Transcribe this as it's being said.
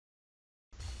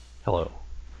Hello,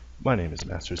 my name is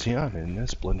Master Xeon. In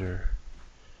this Blender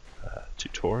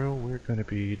tutorial we're going to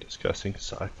be discussing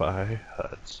sci-fi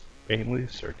HUDs, mainly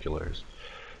circulars.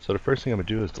 So the first thing I'm going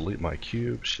to do is delete my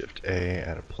cube, Shift A,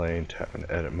 add a plane, tap in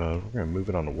edit mode. We're going to move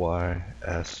it on the Y,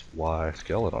 S, Y,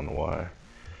 scale it on the Y,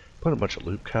 put a bunch of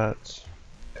loop cuts,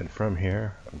 and from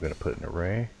here I'm going to put an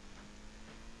array,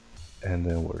 and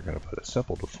then we're going to put a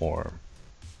simple deform,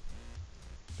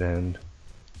 bend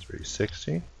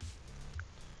 360.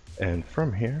 And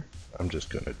from here, I'm just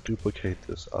going to duplicate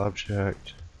this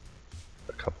object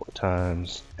a couple of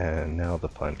times, and now the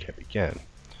fun can begin.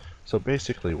 So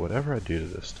basically, whatever I do to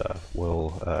this stuff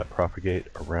will propagate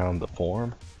around the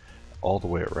form all the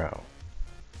way around.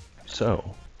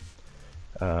 So,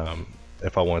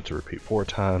 if I wanted to repeat 4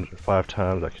 times or 5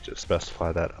 times, I could just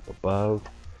specify that up above.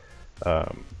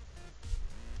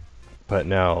 But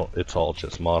now it's all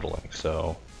just modeling,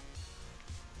 so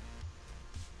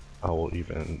I will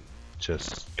even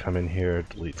just come in here,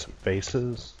 delete some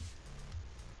faces,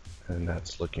 and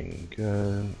that's looking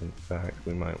good. In fact,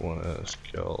 we might want to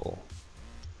scale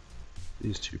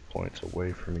these 2 points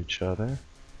away from each other.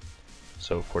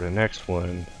 So for the next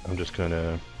one, I'm just going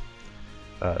to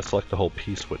select the whole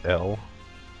piece with L,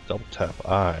 double tap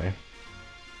I,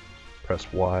 press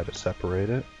Y to separate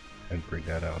it, and bring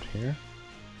that out here.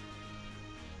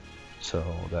 So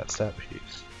that's that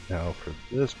piece. Now for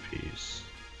this piece,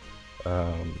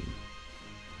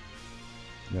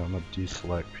 now I'm going to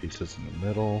deselect pieces in the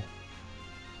middle,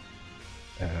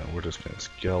 and we're just going to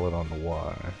scale it on the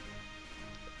Y.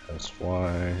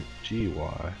 SY,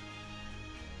 GY.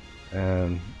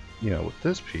 And, with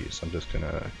this piece, I'm just going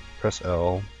to press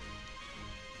L,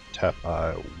 tap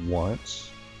I once,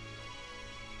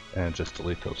 and just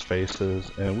delete those faces,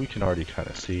 and we can already kind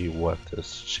of see what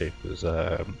this shape is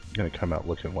going to come out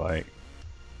looking like.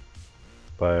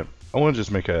 But I want to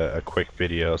just make a quick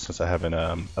video since I haven't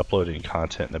uploaded any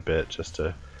content in a bit, just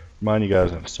to remind you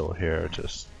guys I'm still here,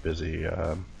 just busy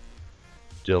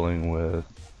dealing with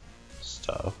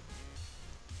stuff.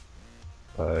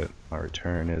 But my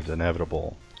return is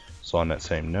inevitable. So on that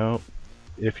same note,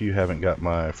 if you haven't got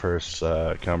my first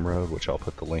Gumroad, which I'll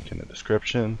put the link in the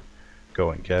description,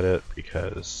 go and get it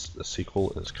because the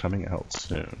sequel is coming out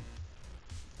soon,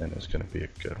 and it's going to be a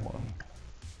good one.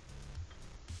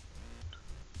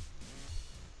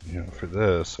 For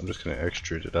this, I'm just going to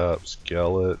extrude it up,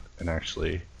 scale it, and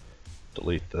actually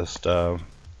delete this stuff.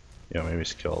 Maybe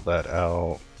scale that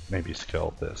out, maybe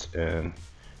scale this in.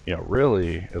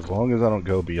 Really, as long as I don't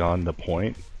go beyond the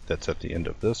point that's at the end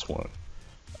of this one,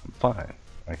 I'm fine.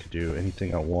 I can do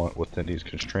anything I want within these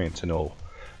constraints, and it'll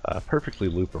perfectly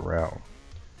loop around.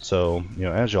 So,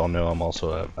 as y'all know, I'm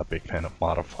also a big fan of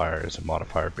modifiers and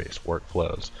modifier-based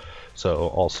workflows. So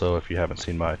also, if you haven't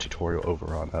seen my tutorial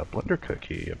over on Blender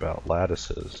Cookie about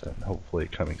lattices, and hopefully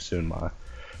coming soon my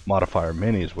modifier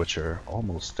minis, which are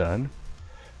almost done,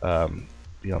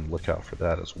 be on the lookout for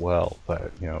that as well.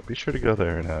 But be sure to go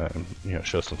there and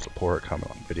show some support,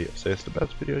 comment on the video, say it's the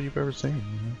best video you've ever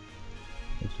seen.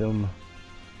 I'm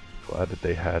glad that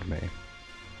they had me,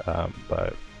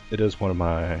 but it is one of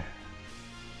my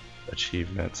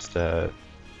achievements that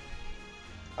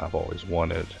I've always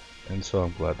wanted. And so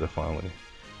I'm glad to finally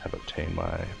have obtained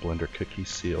my Blender Cookie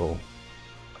seal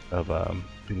of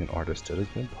being an artist that has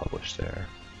been published there.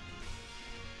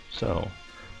 So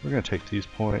we're going to take these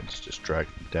points, just drag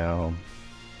them down,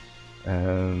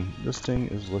 and this thing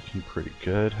is looking pretty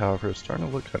good. However, it's starting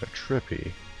to look kind of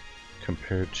trippy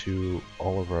compared to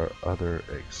all of our other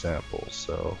examples.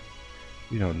 So,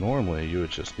 normally you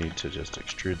would just need to just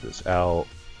extrude this out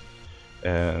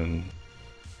and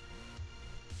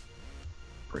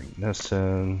bring this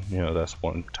in, that's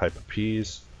one type of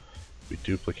piece. We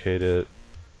duplicate it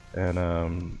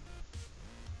and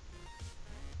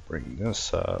bring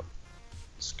this up,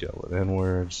 scale it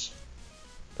inwards.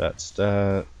 That's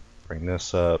that. Bring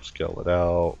this up, scale it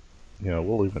out.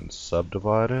 We'll even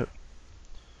subdivide it.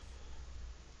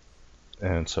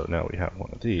 And so now we have one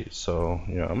of these. So,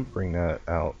 I'm gonna bring that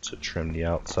out to trim the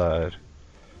outside.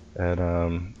 And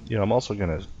I'm also going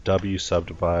to W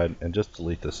subdivide and just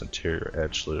delete this interior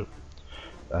edge loop,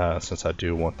 since I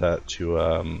do want that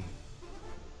to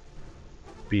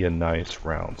be a nice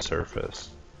round surface.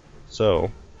 So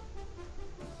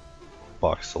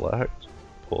box select,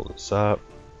 pull this up.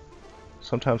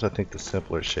 Sometimes I think the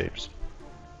simpler shapes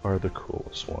are the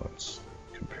coolest ones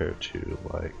compared to,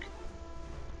 like,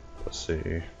 let's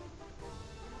see,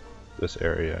 this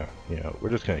area. We're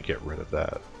just going to get rid of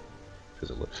that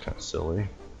because it looks kind of silly.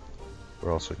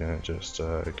 We're also going to just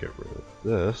get rid of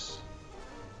this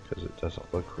because it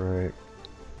doesn't look right,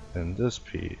 and this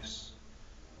piece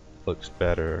looks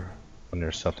better when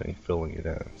there's something filling it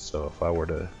in. So if I were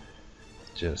to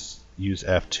just use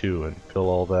F2 and fill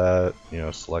all that, you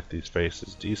know, select these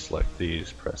faces, deselect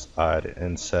these, press I to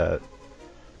inset,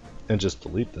 and just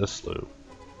delete this loop,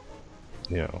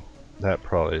 you know, that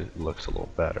probably looks a little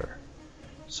better.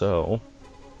 So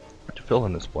to fill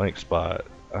in this blank spot,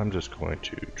 I'm just going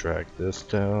to drag this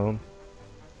down,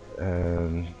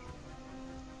 and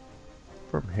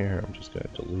from here I'm just going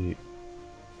to delete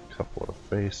a couple of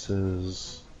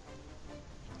faces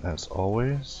as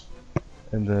always,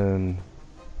 and then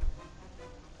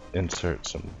insert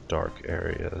some dark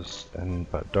areas, and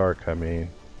by dark I mean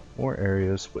more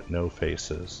areas with no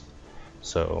faces.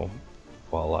 So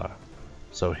voila.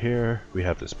 So here we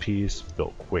have this piece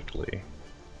built quickly,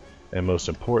 and most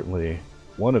importantly,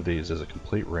 one of these is a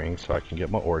complete ring, so I can get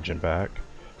my origin back.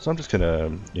 So I'm just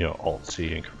gonna, you know,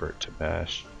 Alt-C and convert to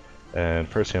mesh. And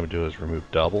first thing I'm gonna do is remove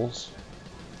doubles,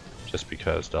 just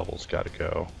because doubles gotta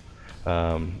go.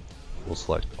 We'll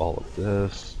select all of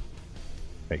this,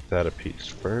 make that a piece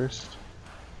first,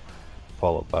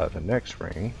 followed by the next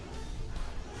ring.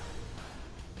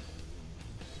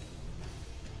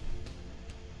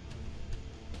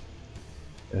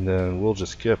 And then we'll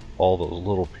just skip all those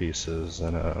little pieces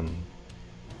and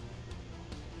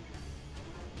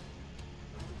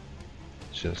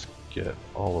just get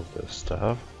all of this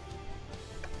stuff.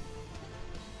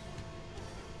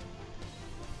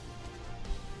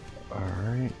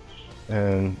 Alright,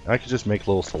 and I could just make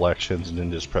little selections and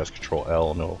then just press Ctrl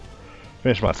L and it'll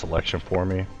finish my selection for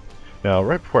me. Now,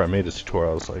 right before I made this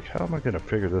tutorial, I was like, how am I going to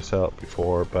figure this out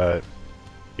before? But,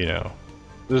 you know,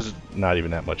 this is not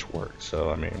even that much work,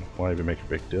 so I mean, why even make a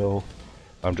big deal?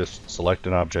 I'm just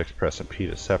selecting objects, pressing P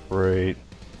to separate,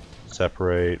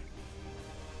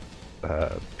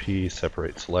 P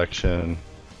separate selection,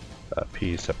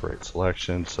 P separate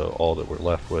selection, so all that we're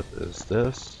left with is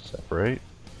this, separate,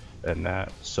 and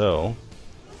that. So,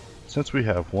 since we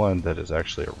have one that is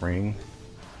actually a ring,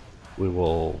 we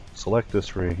will select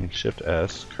this ring, Shift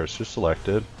S, cursor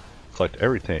selected, select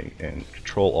everything, and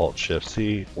Control Alt Shift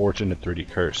C, origin and 3D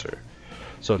cursor.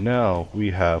 So now we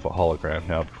have a hologram.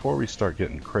 Now before we start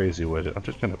getting crazy with it, I'm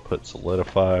just going to put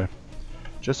solidify,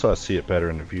 just so I see it better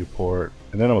in the viewport,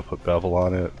 and then I'm going to put bevel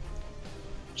on it,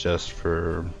 just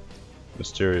for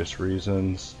mysterious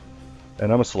reasons.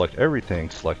 And I'm going to select everything,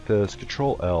 select this,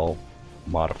 Control L,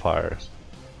 modifiers.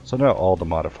 So now all the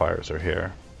modifiers are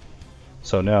here.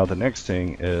 So now the next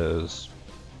thing is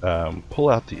pull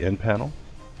out the end panel,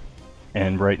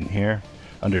 and right in here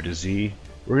under the Z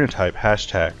we're going to type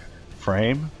hashtag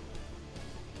frame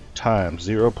times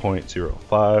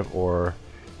 0.05, or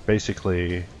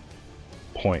basically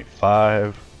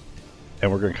 0.5,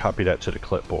 and we're going to copy that to the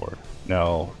clipboard.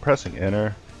 Now pressing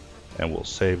enter, and we'll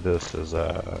save this as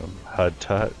a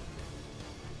HUD.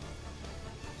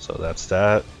 So that's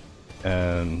that,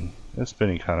 and it's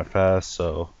spinning kind of fast,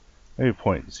 so maybe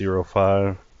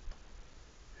 0.05.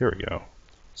 Here we go.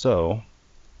 So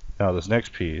now this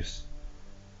next piece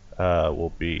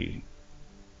will be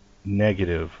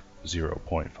negative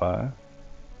 0.5,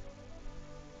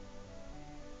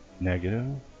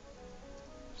 negative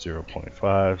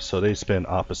 0.5, so they spin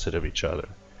opposite of each other.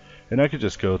 And I could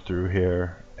just go through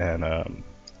here and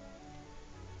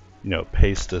you know,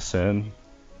 paste this in,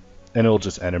 and it'll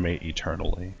just animate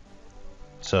eternally.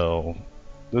 So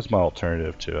this is my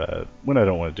alternative to when I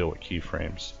don't want to deal with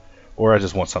keyframes, or I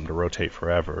just want something to rotate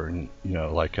forever, and you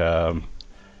know, like a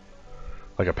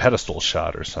pedestal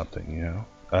shot or something, you know.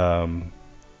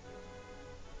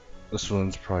 This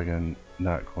one's probably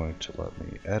not going to let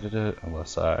me edit it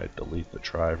unless I delete the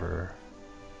driver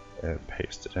and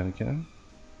paste it in again.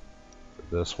 For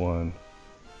this one,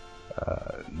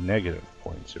 negative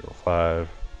 0.05,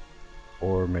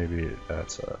 or maybe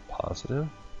that's a positive.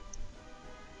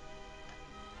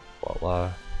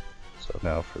 Voila. So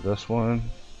now for this one,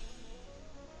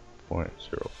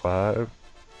 0.05,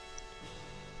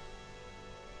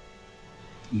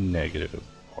 negative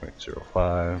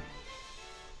 0.05,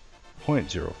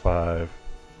 0.05,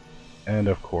 and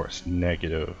of course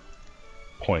negative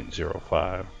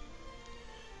 0.05.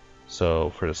 So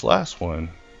for this last one,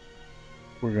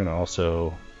 we're going to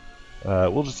also,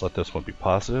 we'll just let this one be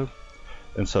positive.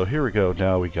 And so here we go,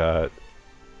 now we got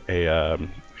a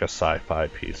sci-fi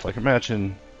piece. Like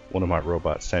imagine one of my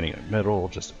robots standing in the middle,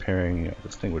 just appearing, you know,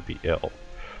 this thing would be ill.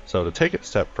 So to take it a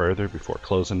step further before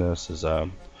closing this is,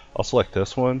 I'll select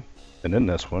this one, and then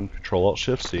this one, Control Alt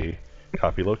Shift C,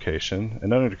 copy location,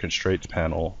 and under the constraints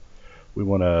panel, we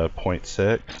want a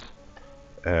 0.6,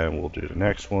 and we'll do the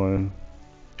next one,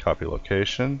 copy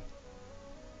location,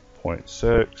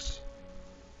 0.6,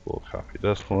 we'll copy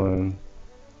this one,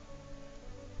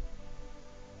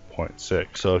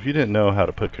 0.6. So if you didn't know how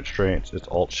to put constraints, it's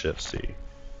Alt-Shift-C.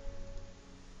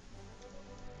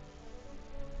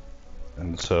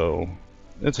 And so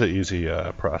it's an easy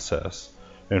process.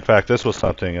 In fact, this was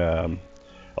something I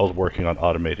was working on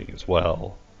automating as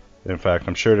well. In fact,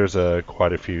 I'm sure there's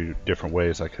quite a few different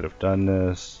ways I could have done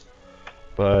this,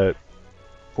 but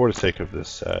for the sake of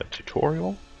this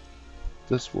tutorial,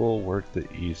 this will work the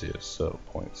easiest. So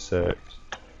 0.6,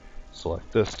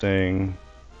 select this thing,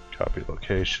 copy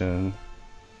location,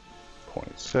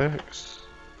 0.6,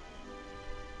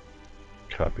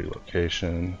 copy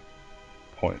location,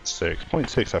 0.6.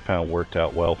 0.6 I found worked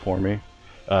out well for me.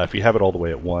 If you have it all the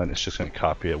way at 1, it's just going to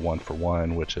copy it 1 for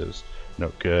 1, which is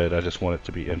no good. I just want it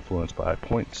to be influenced by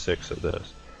 0.6 of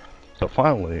this. So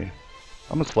finally,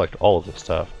 I'm going to select all of this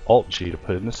stuff, Alt-G to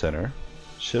put it in the center,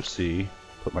 Shift-C,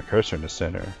 put my cursor in the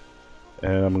center,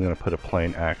 and I'm going to put a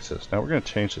plane axis. Now we're going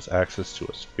to change this axis to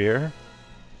a sphere,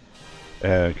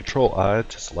 and Control-I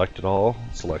to select it all,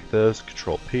 select this,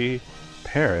 Control-P,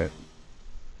 parent,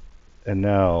 and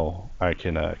now I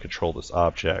can control this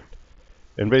object.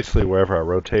 And basically wherever I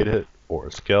rotate it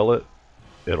or scale it,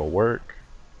 it'll work.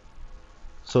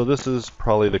 So this is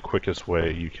probably the quickest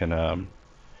way you can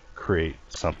create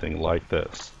something like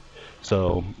this.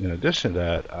 So in addition to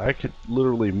that, I could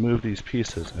literally move these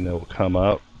pieces and it will come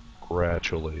up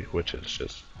gradually, which is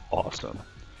just awesome.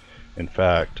 In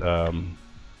fact,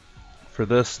 for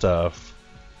this stuff,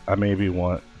 I maybe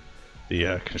want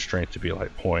the constraint to be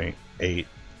like 0.8,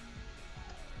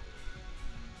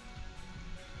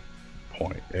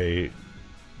 0.8,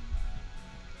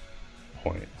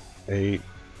 0.8.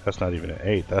 That's not even an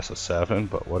 8, that's a 7,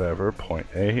 but whatever,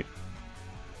 0.8.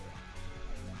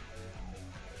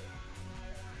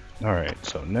 Alright,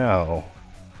 so now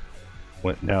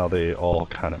they all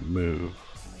kind of move.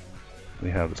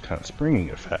 We have this kind of springing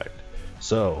effect.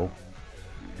 So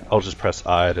I'll just press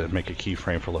I to make a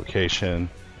keyframe for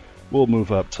location. We'll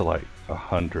move up to like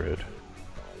 100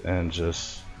 and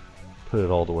just put it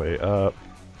all the way up.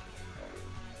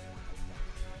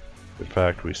 In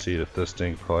fact, we see that this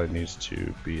thing probably needs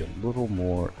to be a little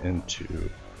more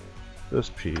into this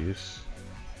piece.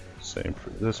 Same for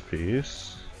this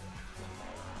piece.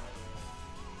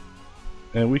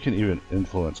 And we can even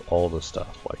influence all the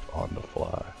stuff like on the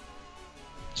fly,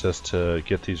 just to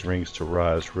get these rings to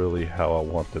rise really how I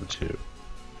want them to.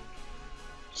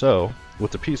 So with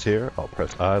the piece here, I'll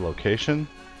press I, location,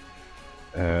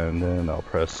 and then I'll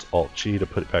press Alt-G to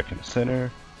put it back in the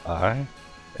center, I,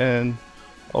 and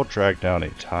I'll drag down a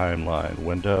timeline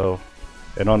window,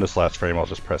 and on this last frame I'll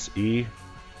just press E.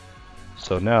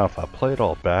 So now if I play it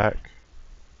all back,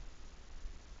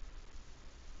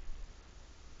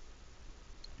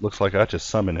 looks like I just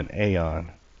summoned an Aeon,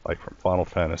 like from Final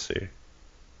Fantasy,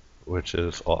 which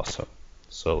is awesome.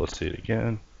 So let's see it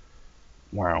again.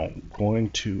 Wow, going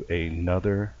to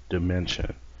another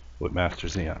dimension with Master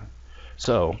Xeon.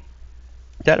 So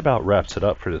that about wraps it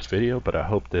up for this video, but I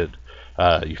hope that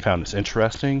you found this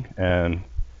interesting, and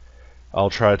I'll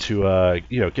try to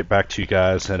get back to you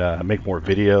guys and make more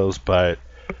videos, but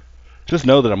just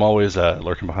know that I'm always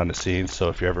lurking behind the scenes, so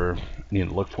if you ever need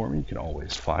to look for me, you can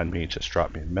always find me. Just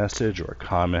drop me a message or a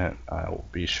comment. I will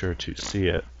be sure to see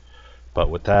it. But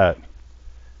with that,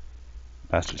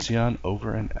 Master Xeon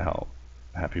over and out.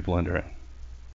 Happy blendering.